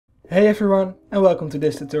Hey everyone, and welcome to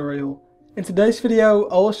this tutorial. In today's video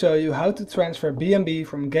I will show you how to transfer BNB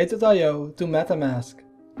from Gate.io to MetaMask.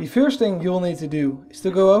 The first thing you'll need to do is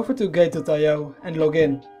to go over to Gate.io and log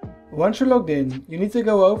in. Once you're logged in, you need to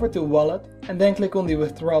go over to Wallet and then click on the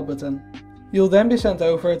withdrawal button. You'll then be sent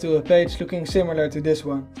over to a page looking similar to this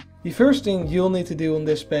one. The first thing you'll need to do on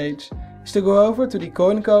this page is to go over to the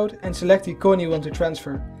coin code and select the coin you want to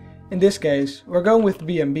transfer. In this case, we're going with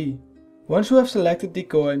BNB. Once you have selected the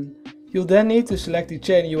coin, you'll then need to select the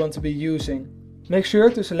chain you want to be using. Make sure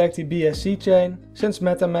to select the BSC chain, since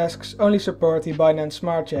MetaMasks only support the Binance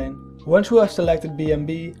Smart Chain. Once you have selected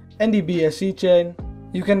BNB and the BSC chain,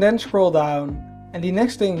 you can then scroll down, and the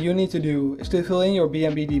next thing you need to do is to fill in your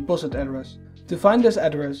BNB deposit address. To find this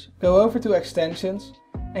address, go over to Extensions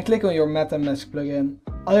and click on your MetaMask plugin.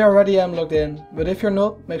 I already am logged in, but if you're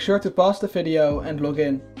not, make sure to pause the video and log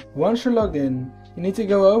in. Once you're logged in, you need to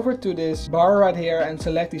go over to this bar right here and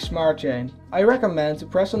select the Smart Chain. I recommend to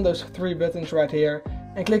press on those three buttons right here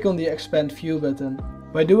and click on the Expand View button.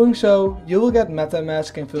 By doing so, you will get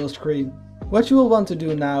MetaMask in full screen. What you will want to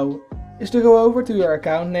do now is to go over to your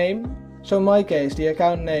account name. So in my case, the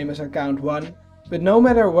account name is account 1. But no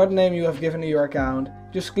matter what name you have given to your account,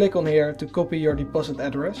 just click on here to copy your deposit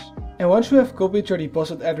address. And once you have copied your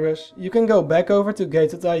deposit address, you can go back over to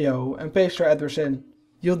Gate.io and paste your address in.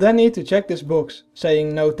 You'll then need to check this box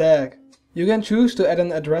saying no tag. You can choose to add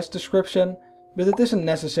an address description, but it isn't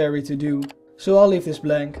necessary to do, so I'll leave this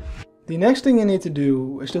blank. The next thing you need to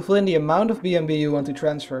do is to fill in the amount of BNB you want to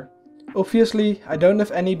transfer. Obviously, I don't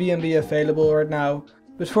have any BNB available right now,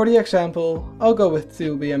 but for the example, I'll go with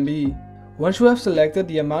 2 BNB. Once you have selected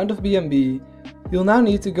the amount of BNB, you'll now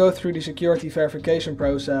need to go through the security verification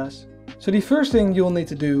process. So the first thing you'll need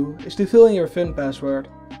to do is to fill in your fund password.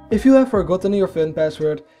 If you have forgotten your fund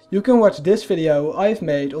password, you can watch this video I've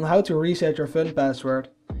made on how to reset your fund password.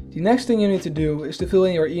 The next thing you need to do is to fill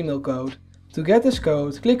in your email code. To get this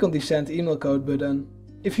code, click on the Send Email Code button.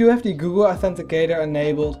 If you have the Google Authenticator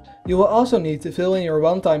enabled, you will also need to fill in your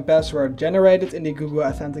one-time password generated in the Google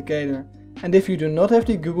Authenticator. And if you do not have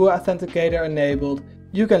the Google Authenticator enabled,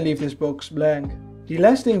 you can leave this box blank. The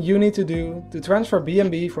last thing you need to do to transfer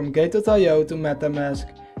BNB from Gate.io to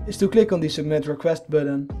MetaMask is to click on the Submit Request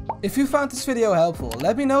button. If you found this video helpful,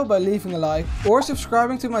 let me know by leaving a like or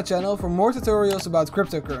subscribing to my channel for more tutorials about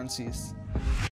cryptocurrencies.